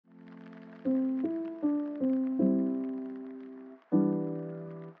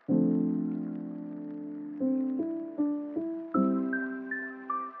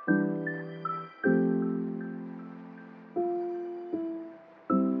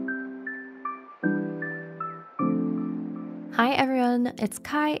Hi everyone, it's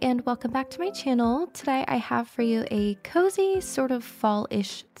Kai and welcome back to my channel. Today I have for you a cozy, sort of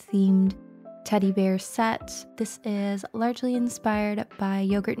fall-ish themed teddy bear set. This is largely inspired by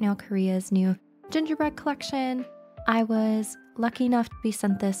Yogurt Nail Korea's new Gingerbread collection. I was lucky enough to be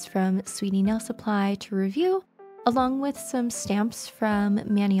sent this from Sweetie Nail Supply to review, along with some stamps from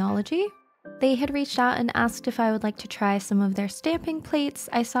Maniology. They had reached out and asked if I would like to try some of their stamping plates.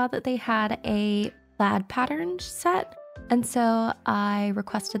 I saw that they had a plaid patterned set, and so I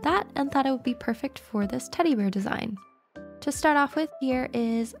requested that and thought it would be perfect for this teddy bear design. To start off with, here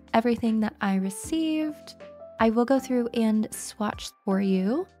is everything that I received. I will go through and swatch for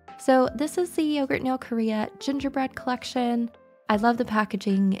you. So this is the Yogurt Nail Korea Gingerbread collection. I love the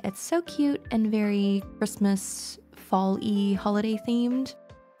packaging. It's so cute and very Christmas, fall-y, holiday themed.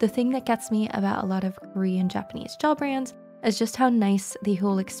 The thing that gets me about a lot of Korean Japanese gel brands is just how nice the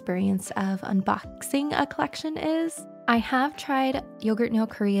whole experience of unboxing a collection is. I have tried Yogurt Nail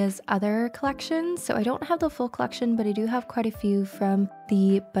Korea's other collections, so I don't have the full collection, but I do have quite a few from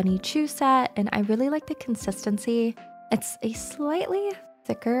the Bunny Chew set, and I really like the consistency. It's a slightly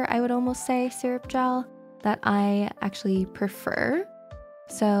thicker, I would almost say, syrup gel that I actually prefer.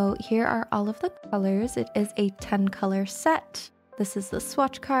 So here are all of the colors. It is a 10-color set. This is the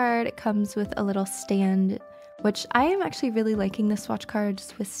swatch card. It comes with a little stand, which I am actually really liking the swatch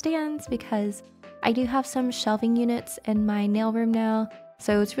cards with stands because I do have some shelving units in my nail room now,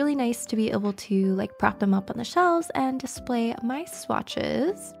 so it's really nice to be able to prop them up on the shelves and display my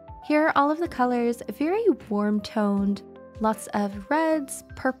swatches. Here are all of the colors, very warm toned, lots of reds,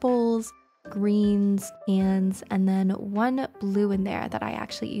 purples, greens, tans, and then one blue in there that I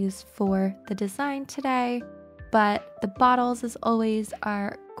actually used for the design today. But the bottles, as always,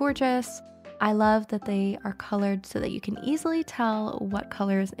 are gorgeous. I love that they are colored so that you can easily tell what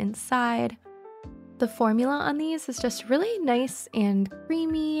color is inside. The formula on these is just really nice and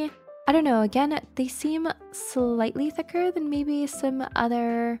creamy. I don't know, again, they seem slightly thicker than maybe some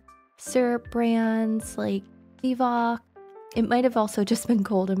other syrup brands like Vivok. It might have also just been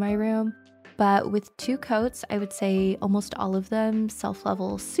cold in my room, but with 2 coats, I would say almost all of them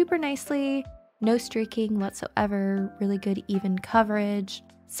self-level super nicely, no streaking whatsoever, really good even coverage.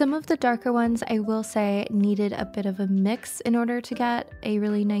 Some of the darker ones, I will say, needed a bit of a mix in order to get a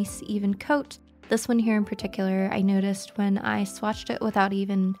really nice even coat. This one here in particular, I noticed when I swatched it without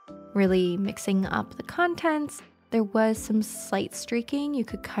even really mixing up the contents, there was some slight streaking. You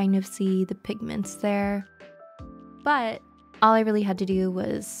could kind of see the pigments there. But all I really had to do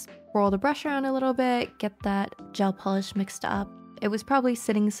was roll the brush around a little bit, get that gel polish mixed up. It was probably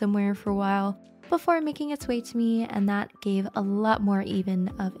sitting somewhere for a while before making its way to me, and that gave a lot more even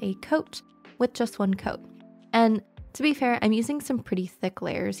of a coat with just one coat. And to be fair, I'm using some pretty thick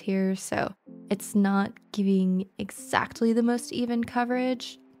layers here, so it's not giving exactly the most even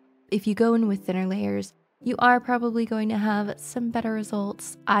coverage. If you go in with thinner layers, you are probably going to have some better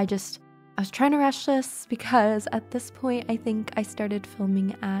results. I was trying to rush this because at this point, I think I started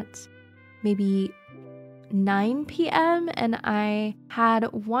filming at maybe 9 p.m. and I had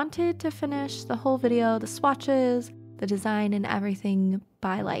wanted to finish the whole video, the swatches, the design and everything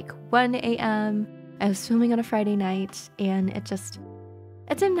by 1 a.m. I was filming on a Friday night and it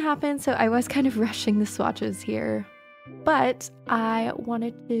didn't happen, so I was kind of rushing the swatches here. But I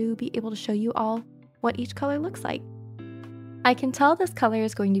wanted to be able to show you all what each color looks like. I can tell this color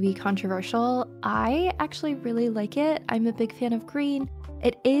is going to be controversial. I actually really like it. I'm a big fan of green.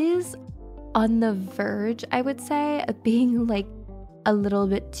 It is on the verge, I would say, of being a little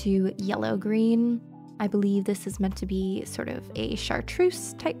bit too yellow green. I believe this is meant to be sort of a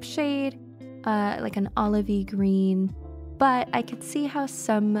chartreuse type shade, like an olivey green, but I could see how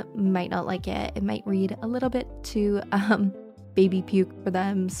some might not like it. It might read a little bit too baby puke for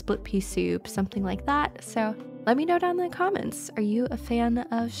them, split pea soup, something like that. So let me know down in the comments, are you a fan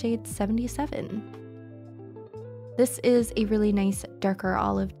of shade 77? This is a really nice darker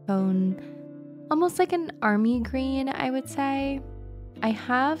olive tone, almost like an army green, I would say. I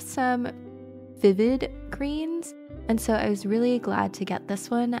have some vivid greens, and so I was really glad to get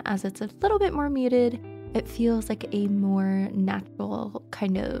this one as it's a little bit more muted. It feels like a more natural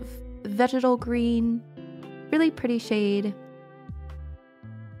kind of vegetal green, really pretty shade.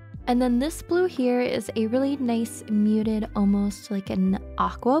 And then this blue here is a really nice muted, almost like an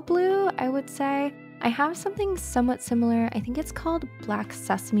aqua blue, I would say. I have something somewhat similar. I think it's called Black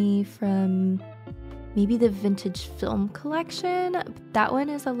Sesame from maybe the Vintage Film collection. That one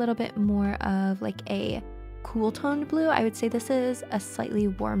is a little bit more of a cool toned blue. I would say this is a slightly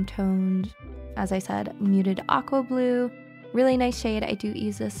warm toned, as I said, muted aqua blue. Really nice shade. I do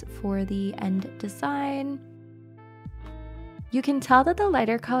use this for the end design. You can tell that the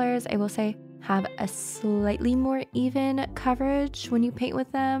lighter colors, I will say, have a slightly more even coverage when you paint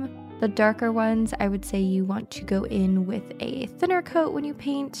with them. The darker ones, I would say you want to go in with a thinner coat when you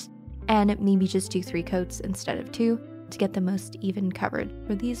paint, and maybe just do 3 coats instead of 2 to get the most even coverage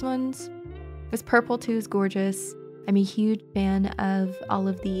for these ones. This purple too is gorgeous. I'm a huge fan of all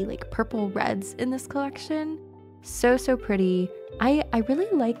of the like purple reds in this collection. So pretty. I really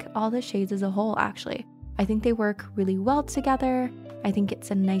like all the shades as a whole, actually. I think they work really well together. I think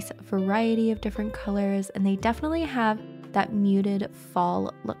it's a nice variety of different colors, and they definitely have that muted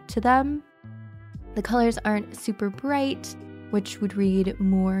fall look to them. The colors aren't super bright, which would read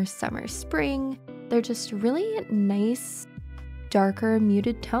more summer spring. They're just really nice, darker,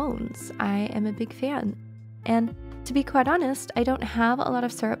 muted tones. I am a big fan. And to be quite honest, I don't have a lot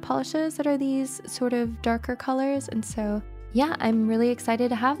of syrup polishes that are these sort of darker colors, and so yeah, I'm really excited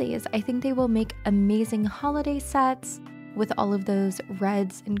to have these. I think they will make amazing holiday sets with all of those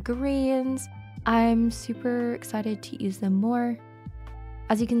reds and greens. I'm super excited to use them more.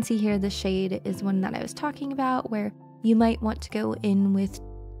 As you can see here, the shade is one that I was talking about, where you might want to go in with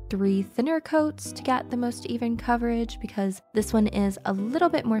 3 thinner coats to get the most even coverage, because this one is a little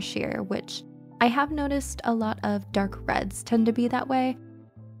bit more sheer, which I have noticed a lot of dark reds tend to be that way.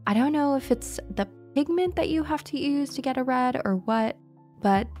 I don't know if it's the pigment that you have to use to get a red or what,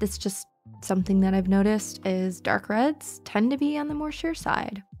 but it's just something that I've noticed is dark reds tend to be on the more sheer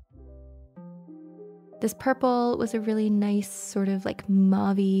side. This purple was a really nice sort of like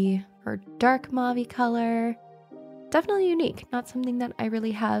mauve-y or dark mauve color. Definitely unique, not something that I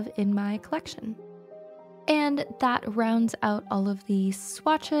really have in my collection. And that rounds out all of the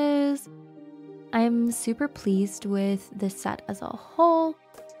swatches. I'm super pleased with this set as a whole.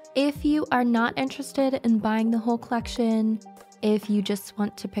 If you are not interested in buying the whole collection, if you just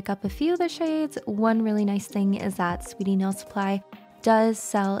want to pick up a few of the shades, one really nice thing is that Sweetie Nail Supply does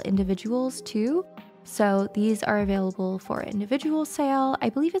sell individuals too. So these are available for individual sale. I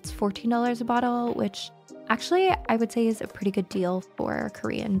believe it's $14 a bottle, which actually I would say is a pretty good deal for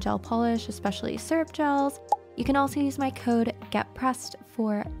Korean gel polish, especially syrup gels. You can also use my code GETPRESSED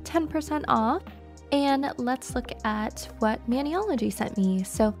for 10% off. And let's look at what Maniology sent me.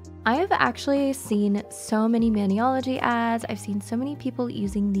 So I have actually seen so many Maniology ads. I've seen so many people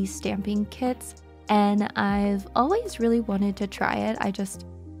using these stamping kits, and I've always really wanted to try it. I just,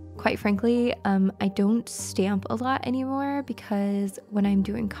 quite frankly, I don't stamp a lot anymore, because when I'm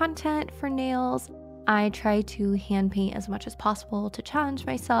doing content for nails, I try to hand paint as much as possible to challenge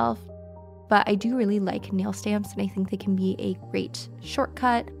myself. But I do really like nail stamps, and I think they can be a great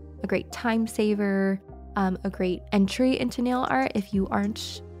shortcut, a great time saver, a great entry into nail art if you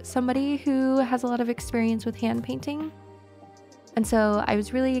aren't somebody who has a lot of experience with hand painting. And so I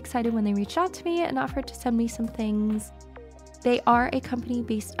was really excited when they reached out to me and offered to send me some things. They are a company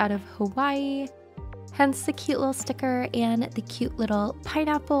based out of Hawaii, hence the cute little sticker and the cute little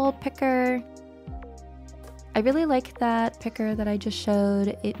pineapple picker. I really like that picker that I just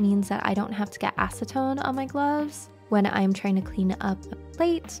showed. It means that I don't have to get acetone on my gloves when I'm trying to clean up a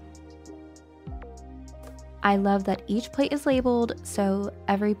plate. I love that each plate is labeled, so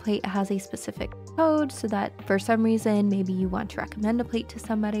every plate has a specific code, so that for some reason, maybe you want to recommend a plate to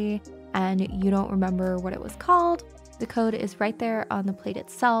somebody and you don't remember what it was called. The code is right there on the plate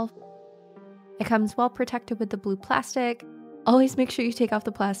itself. It comes well protected with the blue plastic. Always make sure you take off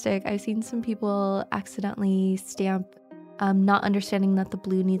the plastic. I've seen some people accidentally stamp, not understanding that the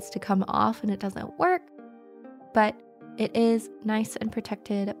blue needs to come off and it doesn't work, but it is nice and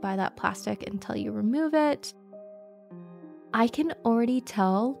protected by that plastic until you remove it. I can already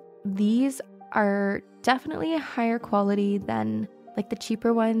tell these are definitely a higher quality than like the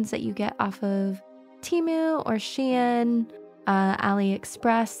cheaper ones that you get off of Temu or Shein,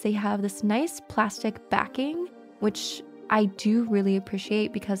 AliExpress. They have this nice plastic backing, which I do really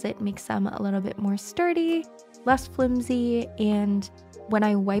appreciate because it makes them a little bit more sturdy, less flimsy, and when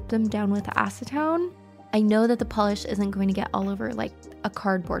I wipe them down with acetone, I know that the polish isn't going to get all over like a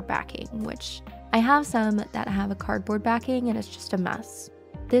cardboard backing, which I have some that have a cardboard backing and it's just a mess.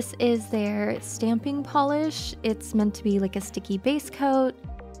 This is their stamping polish. It's meant to be like a sticky base coat.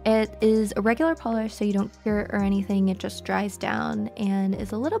 It is a regular polish, so you don't cure it or anything. It just dries down and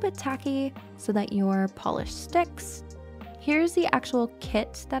is a little bit tacky so that your polish sticks. Here's the actual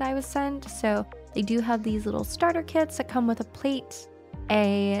kit that I was sent. So they do have these little starter kits that come with a plate,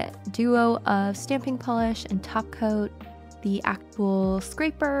 a duo of stamping polish and top coat, the actual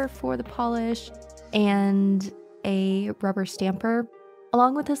scraper for the polish, and a rubber stamper,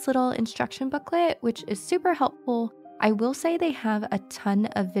 along with this little instruction booklet, which is super helpful. I will say they have a ton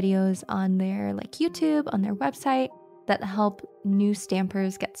of videos on their like YouTube, on their website, that help new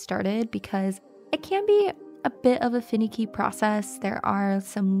stampers get started because it can be a bit of a finicky process. There are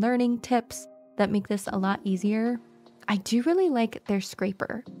some learning tips that make this a lot easier. I do really like their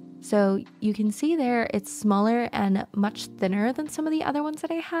scraper. So you can see there it's smaller and much thinner than some of the other ones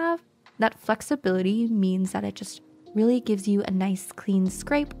that I have. That flexibility means that it just really gives you a nice clean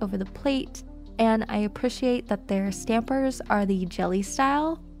scrape over the plate. And I appreciate that their stampers are the jelly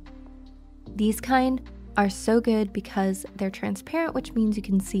style. These kind are so good because they're transparent, which means you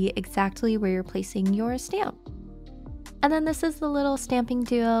can see exactly where you're placing your stamp. And then this is the little stamping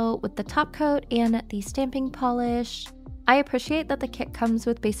duo with the top coat and the stamping polish. I appreciate that the kit comes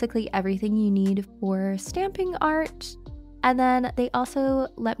with basically everything you need for stamping art. And then they also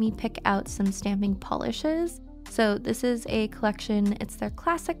let me pick out some stamping polishes. So this is a collection, it's their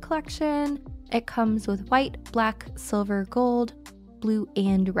classic collection. It comes with white, black, silver, gold, blue,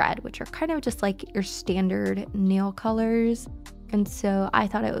 and red, which are kind of just like your standard nail colors. And so I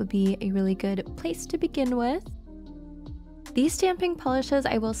thought it would be a really good place to begin with. These stamping polishes,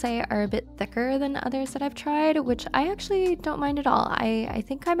 I will say, are a bit thicker than others that I've tried, which I actually don't mind at all. I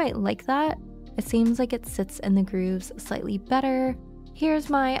think I might like that. It seems like it sits in the grooves slightly better. Here's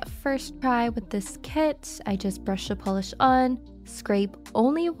my first try with this kit. I just brush the polish on, scrape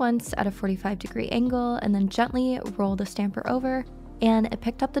only once at a 45-degree angle, and then gently roll the stamper over. And it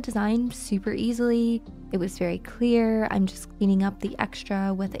picked up the design super easily. It was very clear. I'm just cleaning up the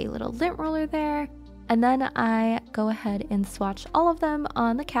extra with a little lint roller there. And then I go ahead and swatch all of them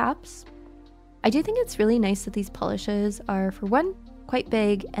on the caps. I do think it's really nice that these polishes are, for one, quite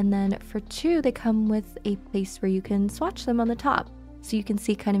big, and then for two, they come with a place where you can swatch them on the top. So you can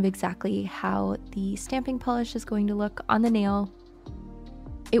see kind of exactly how the stamping polish is going to look on the nail.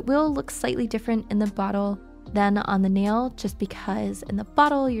 It will look slightly different in the bottle than on the nail, just because in the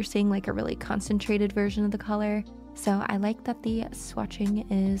bottle you're seeing like a really concentrated version of the color. So I like that the swatching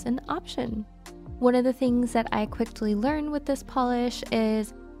is an option. One of the things that I quickly learned with this polish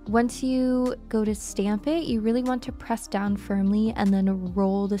is once you go to stamp it, you really want to press down firmly and then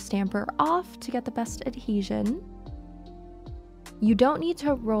roll the stamper off to get the best adhesion. You don't need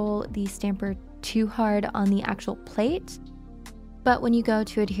to roll the stamper too hard on the actual plate, but when you go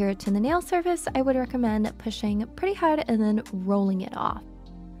to adhere it to the nail surface, I would recommend pushing pretty hard and then rolling it off.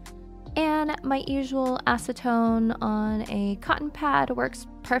 And my usual acetone on a cotton pad works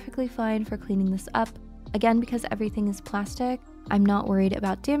perfectly fine for cleaning this up. Again, because everything is plastic, I'm not worried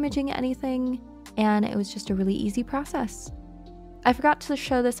about damaging anything, and it was just a really easy process. I forgot to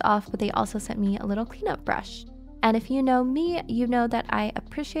show this off, but they also sent me a little cleanup brush. And if you know me, you know that I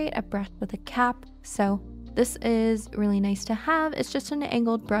appreciate a brush with a cap, so this is really nice to have. It's just an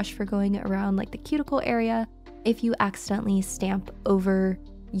angled brush for going around like the cuticle area if you accidentally stamp over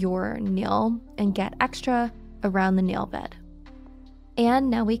your nail and get extra around the nail bed. And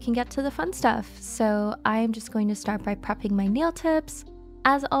now we can get to the fun stuff. So I'm just going to start by prepping my nail tips.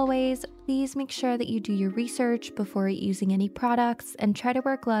 As always, please make sure that you do your research before using any products and try to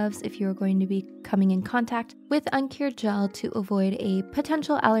wear gloves if you are going to be coming in contact with uncured gel to avoid a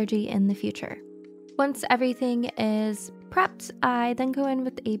potential allergy in the future. Once everything is prepped, I then go in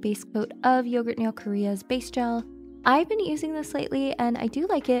with a base coat of Yogurt Nail Korea's base gel. I've been using this lately and I do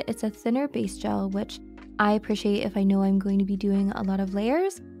like it. It's a thinner base gel, which I appreciate if I know I'm going to be doing a lot of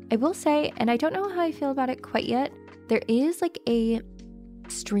layers. I will say, and I don't know how I feel about it quite yet, there is like a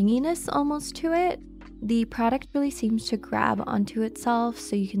stringiness almost to it. The product really seems to grab onto itself,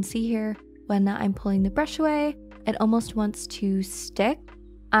 so you can see here when I'm pulling the brush away, it almost wants to stick.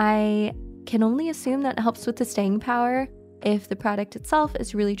 I can only assume that helps with the staying power if the product itself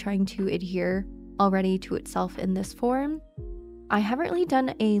is really trying to adhere already to itself in this form. I haven't really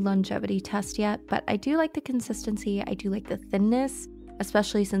done a longevity test yet, but I do like the consistency, I do like the thinness,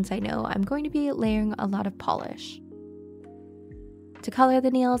 especially since I know I'm going to be layering a lot of polish. To color the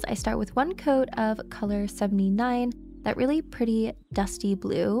nails, I start with one coat of color 79, that really pretty dusty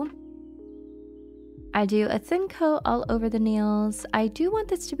blue. I do a thin coat all over the nails. I do want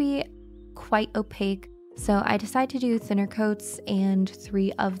this to be quite opaque, so I decide to do thinner coats and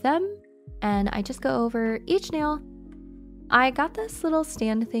 3 of them, and I just go over each nail. I got this little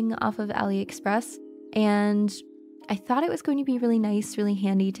stand thing off of AliExpress, and I thought it was going to be really nice, really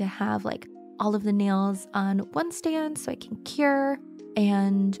handy to have like all of the nails on one stand so I can cure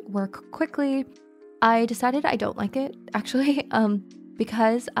and work quickly. I decided I don't like it actually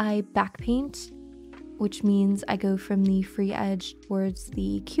because I back paint, which means I go from the free edge towards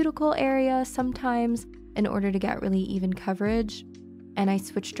the cuticle area sometimes in order to get really even coverage, and I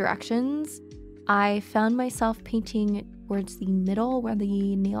switch directions. I found myself painting towards the middle where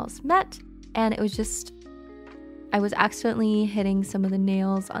the nails met, and it was just I was accidentally hitting some of the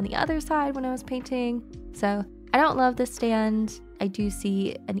nails on the other side when I was painting. So I don't love this stand. I do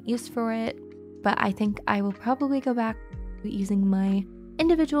see an use for it, but I think I will probably go back to using my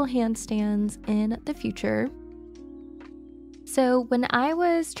individual handstands in the future. So when I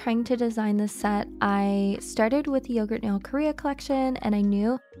was trying to design this set, I started with the Yogurt Nail Korea collection, and I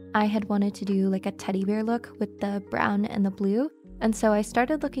knew I had wanted to do like a teddy bear look with the brown and the blue. And so I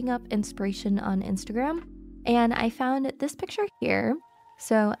started looking up inspiration on Instagram, and I found this picture here.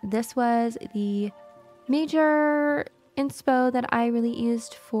 So this was the major inspo that I really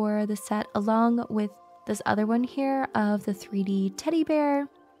used for the set, along with this other one here of the 3D teddy bear.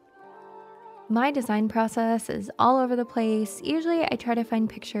 My design process is all over the place. Usually I try to find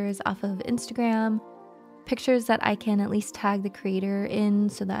pictures off of Instagram, pictures that I can at least tag the creator in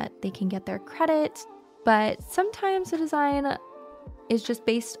so that they can get their credit. But sometimes the design is just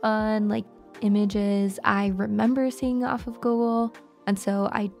based on like images I remember seeing off of Google, and so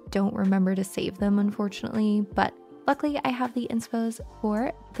I don't remember to save them, unfortunately. But luckily I have the inspos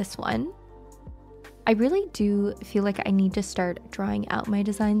for this one. I really do feel like I need to start drawing out my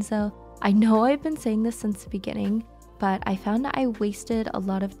designs though. I know I've been saying this since the beginning, but I found I wasted a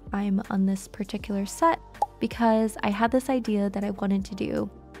lot of time on this particular set because I had this idea that I wanted to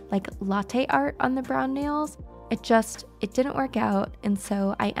do like latte art on the brown nails. It didn't work out, and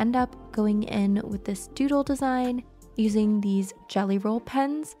so I end up going in with this doodle design using these jelly roll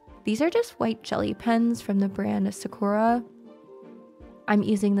pens. These are just white jelly pens from the brand Sakura. I'm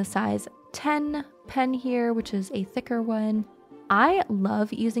using the size 10 pen here, which is a thicker one. I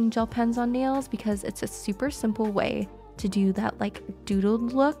love using gel pens on nails because it's a super simple way to do that like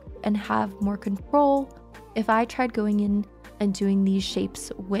doodled look and have more control. If I tried going in and doing these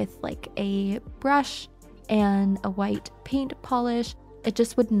shapes with like a brush and a white paint polish, it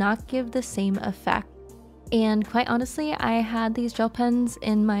just would not give the same effect. And quite honestly, I had these gel pens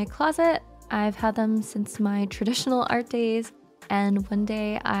in my closet. I've had them since my traditional art days, and one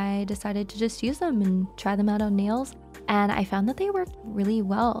day I decided to just use them and try them out on nails, and I found that they worked really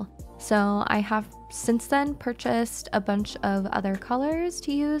well. So I have since then purchased a bunch of other colors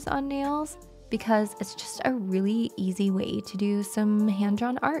to use on nails because it's just a really easy way to do some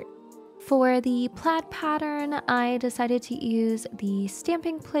hand-drawn art. For the plaid pattern, I decided to use the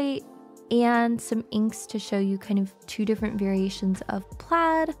stamping plate and some inks to show you kind of two different variations of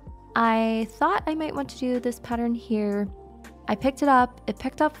plaid. I thought I might want to do this pattern here. I picked it up, it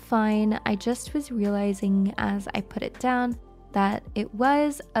picked up fine. I just was realizing as I put it down that it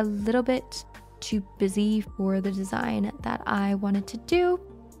was a little bit too busy for the design that I wanted to do,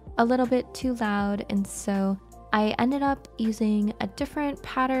 a little bit too loud, and so I ended up using a different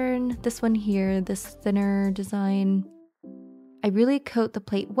pattern, this one here, this thinner design. I really coat the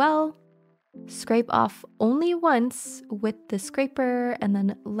plate well, scrape off only once with the scraper, and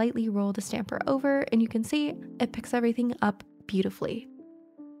then lightly roll the stamper over, and you can see it picks everything up beautifully.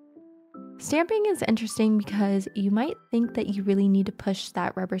 Stamping is interesting because you might think that you really need to push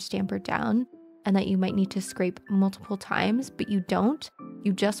that rubber stamper down and that you might need to scrape multiple times, but you don't.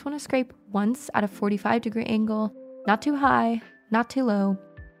 You just want to scrape once at a 45-degree angle, not too high, not too low.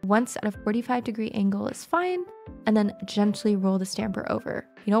 Once at a 45-degree angle is fine, and then gently roll the stamper over.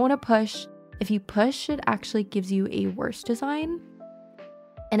 You don't want to push. If you push, it actually gives you a worse design.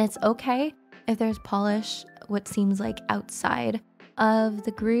 And it's okay if there's polish, what seems like outside of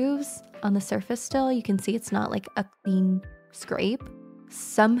the grooves on the surface still. You can see it's not like a clean scrape.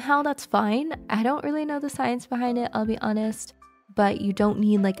 Somehow that's fine. I don't really know the science behind it, I'll be honest, but you don't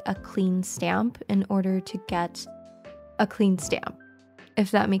need like a clean stamp in order to get a clean stamp, if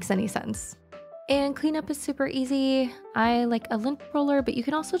that makes any sense. And cleanup is super easy. I like a lint roller, but you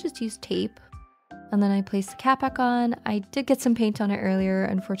can also just use tape. And then I place the cap back on. I did get some paint on it earlier,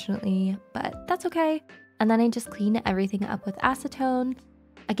 unfortunately, but that's okay. And then I just clean everything up with acetone.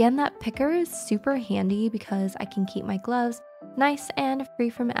 Again, that picker is super handy because I can keep my gloves nice and free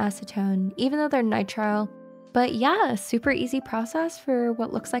from acetone, even though they're nitrile. But yeah, super easy process for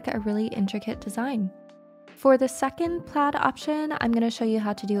what looks like a really intricate design. For the second plaid option, I'm going to show you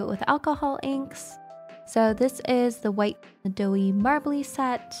how to do it with alcohol inks. So this is the white doughy marbly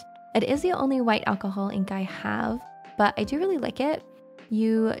set. It is the only white alcohol ink I have, but I do really like it.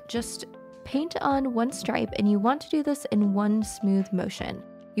 You just paint on one stripe, and you want to do this in one smooth motion.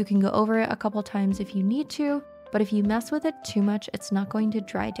 You can go over it a couple times if you need to, but if you mess with it too much, it's not going to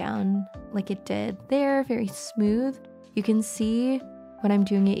dry down like it did there, very smooth. You can see when I'm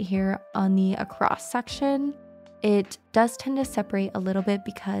doing it here on the across section, it does tend to separate a little bit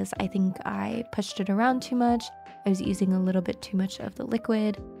because I think I pushed it around too much. I was using a little bit too much of the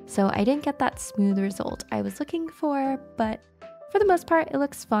liquid, So I didn't get that smooth result I was looking for, but for the most part, it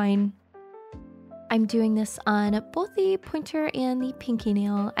looks fine. I'm doing this on both the pointer and the pinky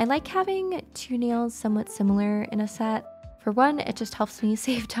nail. I like having two nails somewhat similar in a set. For one, it just helps me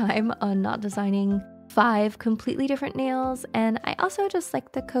save time on not designing 5 completely different nails, and I also just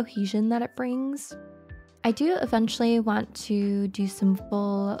like the cohesion that it brings. I do eventually want to do some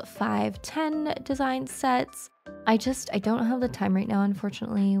full 5-10 design sets. I don't have the time right now,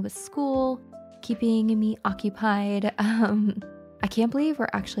 unfortunately, with school keeping me occupied. I can't believe we're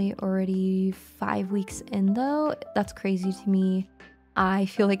actually already 5 weeks in though. That's crazy to me. I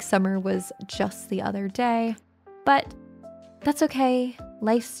feel like summer was just the other day, but that's okay.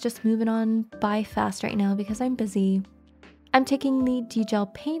 Life's just moving on by fast right now because I'm busy. I'm taking the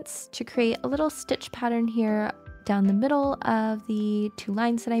DGEL paints to create a little stitch pattern here down the middle of the 2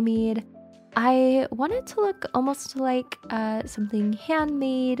 lines that I made. I want it to look almost like something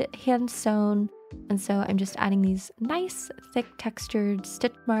handmade, hand sewn. And so I'm just adding these nice thick textured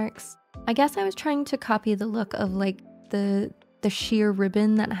stitch marks. I guess I was trying to copy the look of like the sheer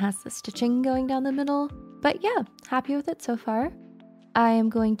ribbon that has the stitching going down the middle. But yeah, happy with it so far. I am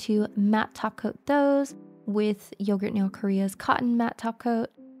going to matte top coat those with Yogurt Nail Korea's cotton matte top coat.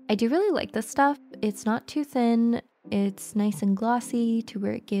 I do really like this stuff. It's not too thin. It's nice and glossy to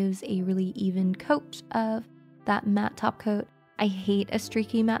where it gives a really even coat of that matte top coat. I hate a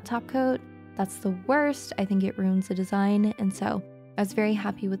streaky matte top coat. That's the worst. I think it ruins the design. And so I was very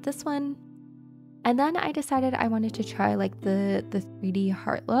happy with this one. And then I decided I wanted to try like the 3D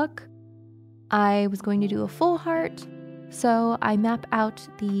heart look. I was going to do a full heart. So I map out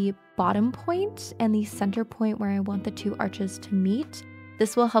the bottom point and the center point where I want the 2 arches to meet.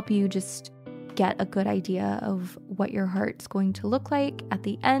 This will help you just get a good idea of what your heart's going to look like at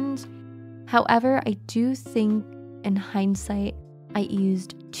the end. However, I do think in hindsight, I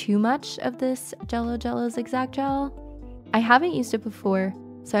used too much of this Jello zigzag gel. I haven't used it before,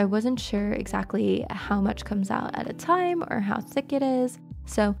 so I wasn't sure exactly how much comes out at a time or how thick it is.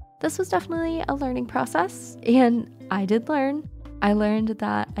 So this was definitely a learning process, and I did learn. I learned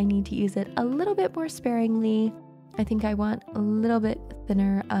that I need to use it a little bit more sparingly. I think I want a little bit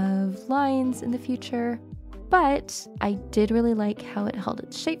thinner of lines in the future, but I did really like how it held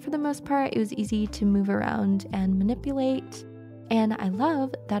its shape for the most part. It was easy to move around and manipulate. And I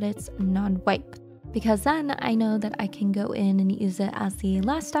love that it's non-wipe, because then I know that I can go in and use it as the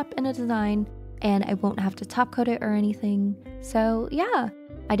last step in a design and I won't have to top coat it or anything. So yeah,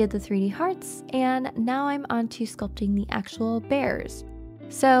 I did the 3D hearts and now I'm on to sculpting the actual bears.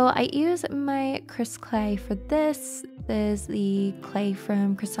 So I use my Cris clay for this. This is the clay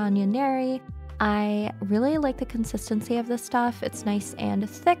from Croissant. I really like the consistency of this stuff. It's nice and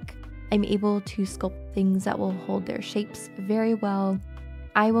thick. I'm able to sculpt things that will hold their shapes very well.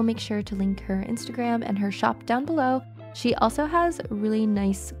 I will make sure to link her Instagram and her shop down below. She also has really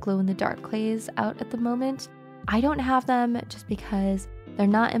nice glow-in-the-dark clays out at the moment. I don't have them just because they're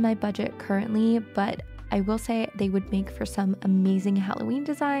not in my budget currently, but I will say they would make for some amazing Halloween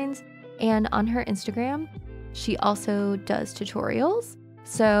designs. And on her Instagram, she also does tutorials.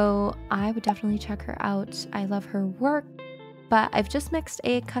 So I would definitely check her out. I love her work. But I've just mixed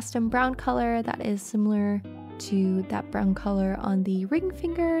a custom brown color that is similar to that brown color on the ring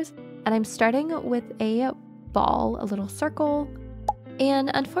fingers. And I'm starting with a ball, a little circle.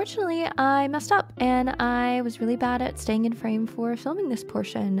 And unfortunately, I messed up and I was really bad at staying in frame for filming this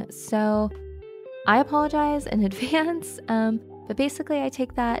portion. So I apologize in advance. But basically I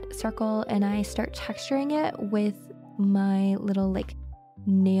take that circle and I start texturing it with my little like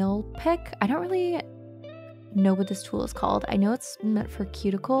nail pick. I don't really know what this tool is called. I know it's meant for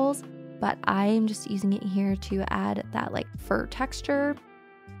cuticles, but I am just using it here to add that like fur texture.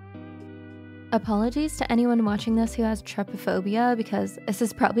 Apologies to anyone watching this who has trypophobia because this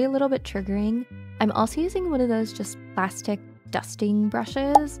is probably a little bit triggering. I'm also using one of those just plastic dusting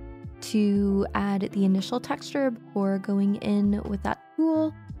brushes to add the initial texture before going in with that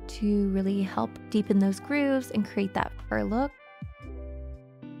tool to really help deepen those grooves and create that fur look.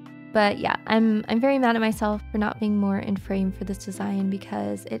 But yeah, I'm very mad at myself for not being more in frame for this design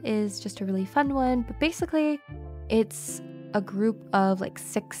because it is just a really fun one. But basically, it's a group of like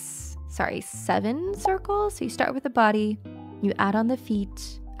 7 circles. So you start with the body, you add on the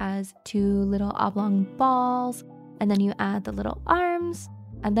feet as 2 little oblong balls, and then you add the little arms,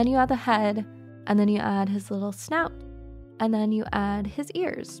 and then you add the head, and then you add his little snout, and then you add his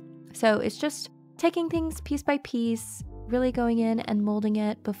ears. So it's just taking things piece by piece, really going in and molding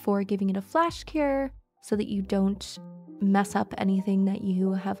it before giving it a flash cure so that you don't mess up anything that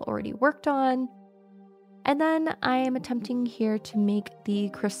you have already worked on. And then I am attempting here to make the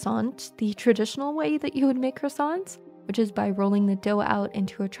croissant the traditional way that you would make croissants, which is by rolling the dough out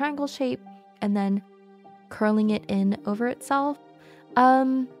into a triangle shape and then curling it in over itself.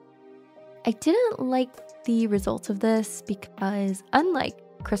 I didn't like the results of this because unlike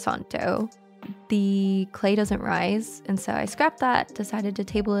croissant dough, the clay doesn't rise, and so I scrapped that, decided to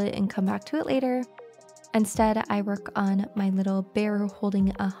table it and come back to it later. Instead, I work on my little bear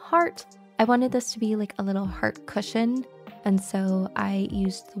holding a heart. I wanted this to be like a little heart cushion, and so I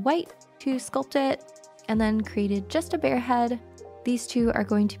used the white to sculpt it and then created just a bear head. These two are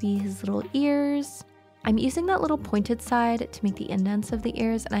going to be his little ears. I'm using that little pointed side to make the indents of the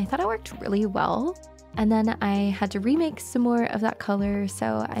ears, and I thought it worked really well. And then I had to remake some more of that color,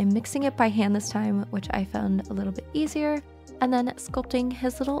 so I'm mixing it by hand this time, which I found a little bit easier, and then sculpting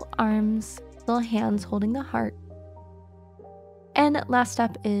his little arms, little hands holding the heart. And last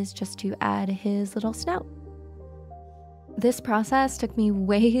step is just to add his little snout. This process took me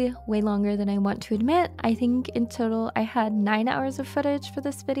way longer than I want to admit. I think in total I had 9 hours of footage for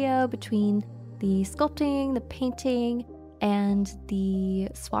this video between the sculpting, the painting, and the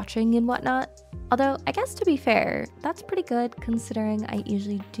swatching and whatnot. Although, I guess to be fair, that's pretty good considering I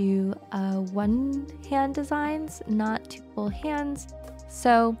usually do one-hand designs, not two full hands.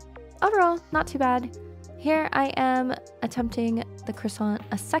 So overall, not too bad. Here I am attempting the croissant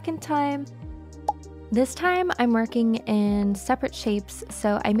a second time. This time I'm working in separate shapes,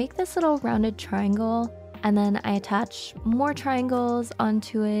 so I make this little rounded triangle and then I attach more triangles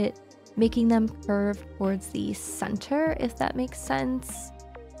onto it, making them curve towards the center, if that makes sense.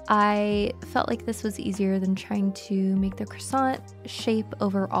 I felt like this was easier than trying to make the croissant shape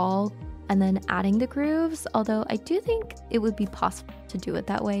overall and then adding the grooves, although I do think it would be possible to do it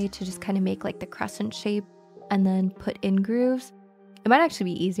that way, to just kind of make like the crescent shape and then put in grooves. It might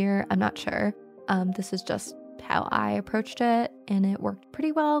actually be easier, I'm not sure. This is just how I approached it and it worked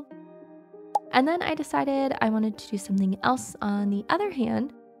pretty well. And then I decided I wanted to do something else on the other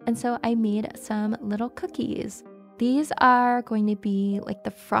hand, and so I made some little cookies. These are going to be like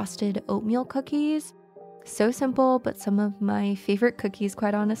the frosted oatmeal cookies. So simple, but some of my favorite cookies,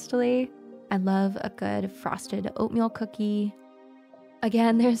 quite honestly. I love a good frosted oatmeal cookie.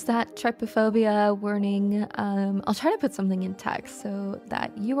 Again, there's that trypophobia warning. I'll try to put something in text so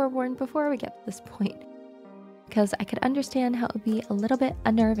that you are warned before we get to this point, because I could understand how it would be a little bit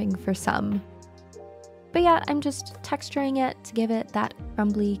unnerving for some. But yeah, I'm just texturing it to give it that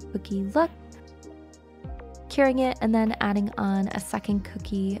crumbly cookie look, curing it, and then adding on a second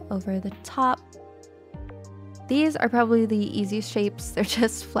cookie over the top. These are probably the easiest shapes. They're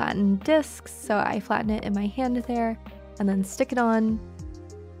just flattened discs, so I flatten it in my hand there and then stick it on,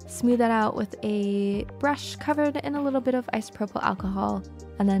 smooth that out with a brush covered in a little bit of isopropyl alcohol,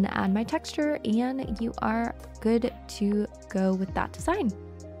 and then add my texture, and you are good to go with that design.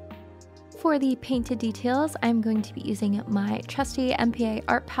 For the painted details, I'm going to be using my trusty MPA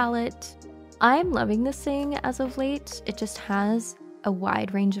art palette. I'm loving this thing as of late. It just has a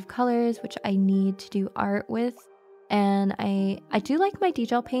wide range of colors, which I need to do art with. And I do like my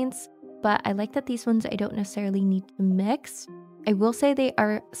DGEL paints, but I like that these ones I don't necessarily need to mix. I will say they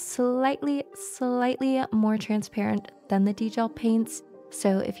are slightly more transparent than the DGEL paints.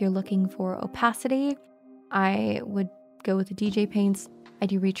 So if you're looking for opacity, I would go with the DJ paints. I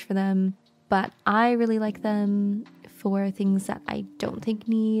do reach for them, but I really like them for things that I don't think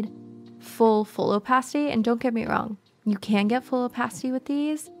need full opacity. And don't get me wrong, you can get full opacity with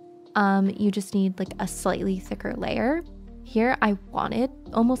these. You just need like a slightly thicker layer. Here I wanted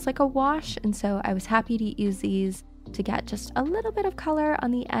almost like a wash, and so I was happy to use these to get just a little bit of color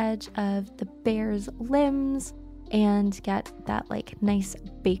on the edge of the bear's limbs and get that like nice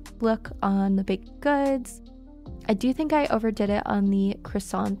baked look on the baked goods. I do think I overdid it on the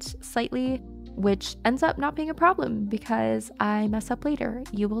croissant slightly, which ends up not being a problem because I mess up later,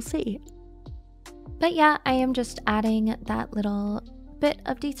 you will see. But yeah, I am just adding that little bit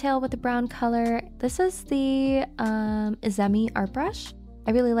of detail with the brown color. This is the Izemi art brush.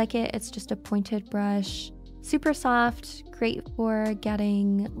 I really like it. It's just a pointed brush, super soft, great for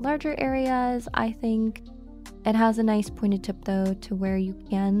getting larger areas, I think. It has a nice pointed tip though to where you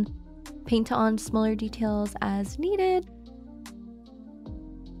can paint on smaller details as needed.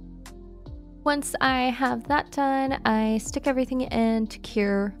 Once I have that done, I stick everything in to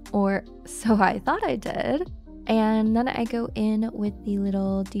cure, or so I thought I did. And then I go in with the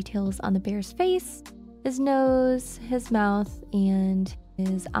little details on the bear's face, his nose, his mouth, and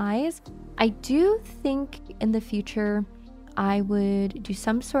his eyes. I do think in the future I would do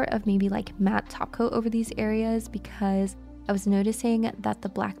some sort of maybe like matte top coat over these areas, because I was noticing that the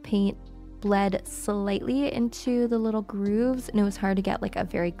black paint bled slightly into the little grooves, and it was hard to get like a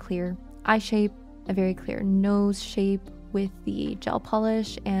very clear eye shape, a very clear nose shape with the gel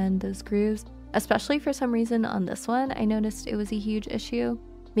polish and those grooves. Especially for some reason on this one, I noticed it was a huge issue.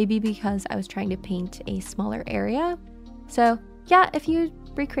 Maybe because I was trying to paint a smaller area. So yeah, if you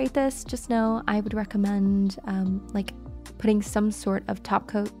recreate this, just know I would recommend like putting some sort of top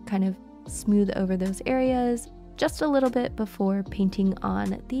coat, kind of smooth over those areas just a little bit before painting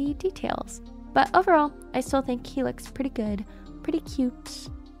on the details. But overall, I still think he looks pretty good, pretty cute.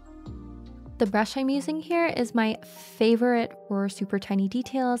 The brush I'm using here is my favorite for super tiny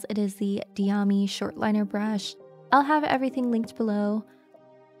details. It is the Diami short liner brush. I'll have everything linked below.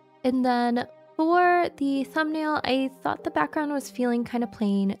 And then for the thumbnail, I thought the background was feeling kind of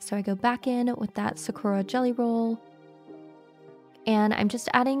plain, so I go back in with that Sakura jelly roll. And I'm just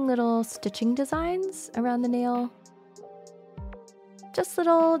adding little stitching designs around the nail. Just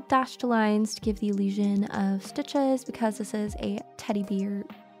little dashed lines to give the illusion of stitches because this is a teddy bear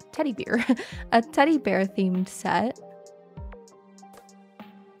themed set.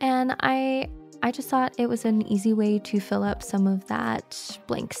 And I just thought it was an easy way to fill up some of that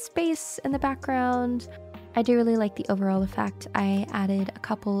blank space in the background. I do really like the overall effect. I added a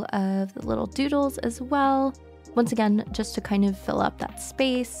couple of the little doodles as well. Once again, just to kind of fill up that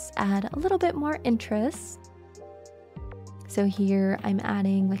space, add a little bit more interest. So here I'm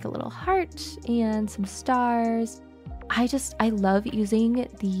adding like a little heart and some stars. I love using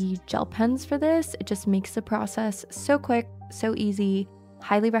the gel pens for this. It just makes the process so quick, so easy.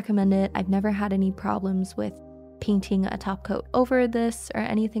 Highly recommend it. I've never had any problems with painting a top coat over this or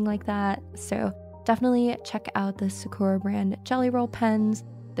anything like that. So definitely check out the Sakura brand jelly roll pens.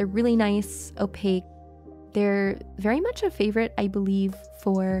 They're really nice, opaque. They're very much a favorite, I believe,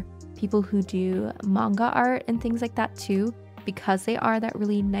 for people who do manga art and things like that too, because they are that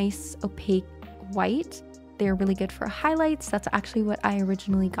really nice, opaque white. They're really good for highlights. That's actually what I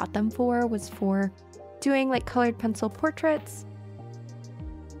originally got them for, was for doing like colored pencil portraits.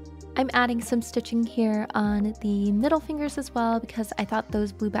 I'm adding some stitching here on the middle fingers as well because I thought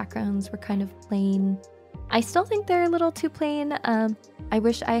those blue backgrounds were kind of plain. I still think they're a little too plain. I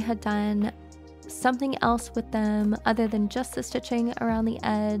wish I had done something else with them other than just the stitching around the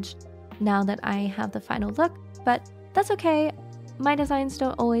edge now that I have the final look, but that's okay. My designs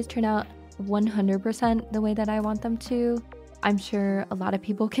don't always turn out 100% the way that I want them to. I'm sure a lot of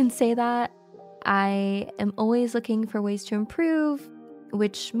people can say that. I am always looking for ways to improve,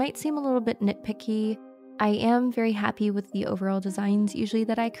 which might seem a little bit nitpicky. I am very happy with the overall designs usually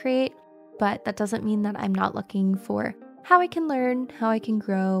that I create, but that doesn't mean that I'm not looking for how I can learn, how I can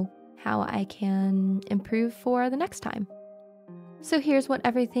grow, how I can improve for the next time. So here's what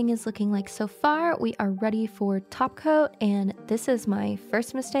everything is looking like so far. We are ready for top coat, and this is my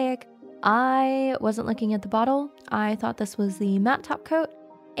first mistake. I wasn't looking at the bottle. I thought this was the matte top coat,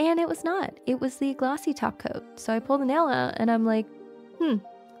 and it was not. It was the glossy top coat. So I pulled the nail out and I'm like,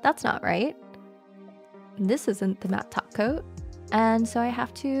 that's not right. This isn't the matte top coat. And so I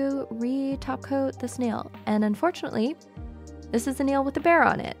have to re-top coat this nail. And unfortunately, this is a nail with a bear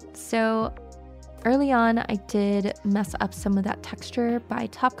on it. So early on, I did mess up some of that texture by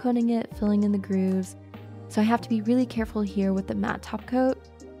top coating it, filling in the grooves. So I have to be really careful here with the matte top coat.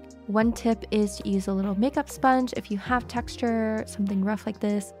 One tip is to use a little makeup sponge if you have texture, something rough like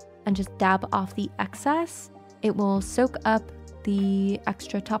this, and just dab off the excess. It will soak up the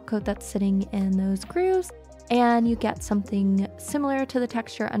extra top coat that's sitting in those grooves, and you get something similar to the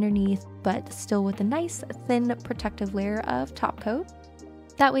texture underneath, but still with a nice thin protective layer of top coat.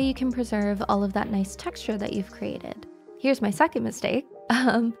 That way you can preserve all of that nice texture that you've created. Here's my second mistake.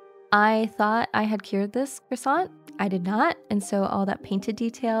 I thought I had cured this croissant. I did not, and so all that painted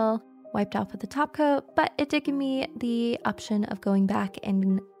detail wiped off with the top coat, but it did give me the option of going back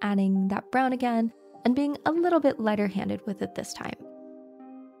and adding that brown again and being a little bit lighter handed with it this time.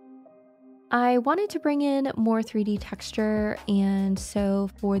 I wanted to bring in more 3D texture, and so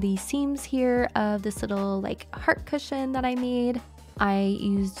for the seams here of this little like heart cushion that I made, I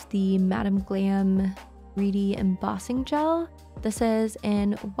used the Madame Glam 3D embossing gel. This is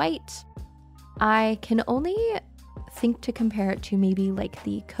in white. I can only think to compare it to maybe like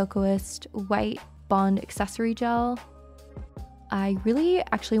the Cocoist white bond accessory gel. I really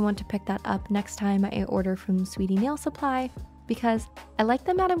actually want to pick that up next time I order from Sweetie Nail Supply because I like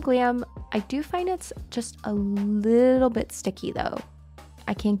the Madame Glam. I do find it's just a little bit sticky though.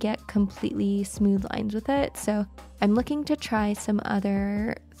 I can't get completely smooth lines with it, so I'm looking to try some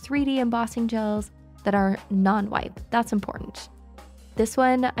other 3D embossing gels that are non-wipe. That's important. This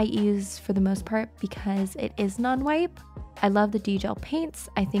one I use for the most part because it is non-wipe, I love the DGEL paints.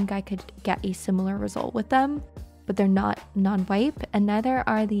 I think I could get a similar result with them, but they're not non-wipe, and neither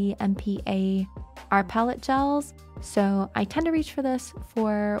are the MPA art palette gels. So I tend to reach for this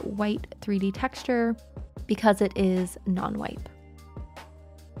for white 3D texture because it is non-wipe.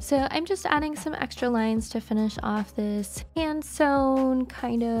 So I'm just adding some extra lines to finish off this hand-sewn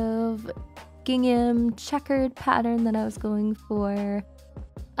kind of gingham checkered pattern that I was going for.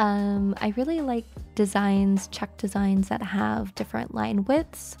 I really like designs, check designs that have different line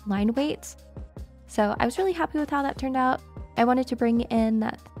widths, line weights. So I was really happy with how that turned out. I wanted to bring in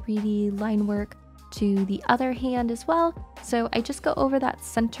that 3D line work to the other hand as well. So I just go over that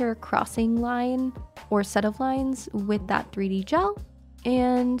center crossing line or set of lines with that 3D gel,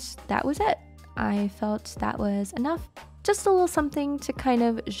 and that was it. I felt that was enough. Just a little something to kind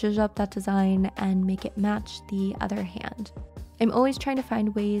of zhuzh up that design and make it match the other hand. I'm always trying to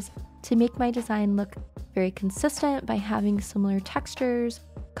find ways to make my design look very consistent by having similar textures,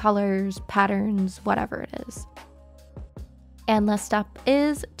 colors, patterns, whatever it is. And last step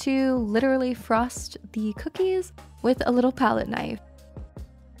is to literally frost the cookies with a little palette knife.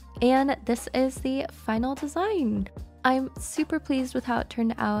 And this is the final design. I'm super pleased with how it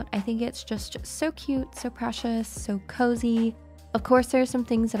turned out. I think it's just so cute, so precious, so cozy. Of course, there are some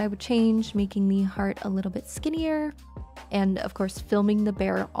things that I would change, making the heart a little bit skinnier, and of course, filming the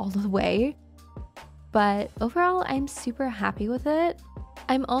bear all the way. But overall, I'm super happy with it.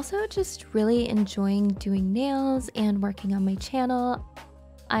 I'm also just really enjoying doing nails and working on my channel.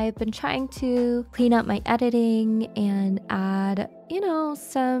 I've been trying to clean up my editing and add,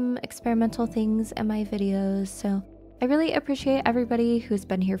 some experimental things in my videos. So I really appreciate everybody who's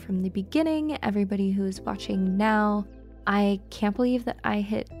been here from the beginning, everybody who's watching now. I can't believe that I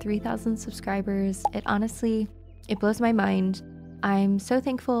hit 3,000 subscribers. It blows my mind. I'm so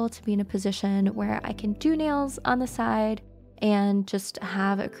thankful to be in a position where I can do nails on the side and just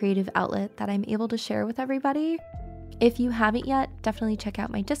have a creative outlet that I'm able to share with everybody. If you haven't yet, definitely check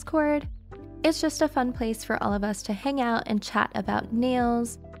out my Discord. It's just a fun place for all of us to hang out and chat about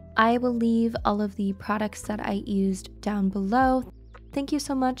nails. I will leave all of the products that I used down below. Thank you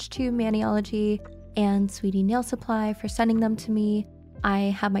so much to Maniology and Sweetie Nail Supply for sending them to me. I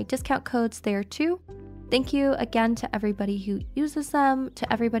have my discount codes there too. Thank you again to everybody who uses them,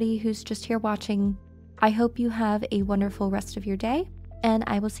 to everybody who's just here watching. I hope you have a wonderful rest of your day, and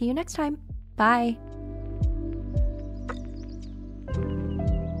I will see you next time. Bye.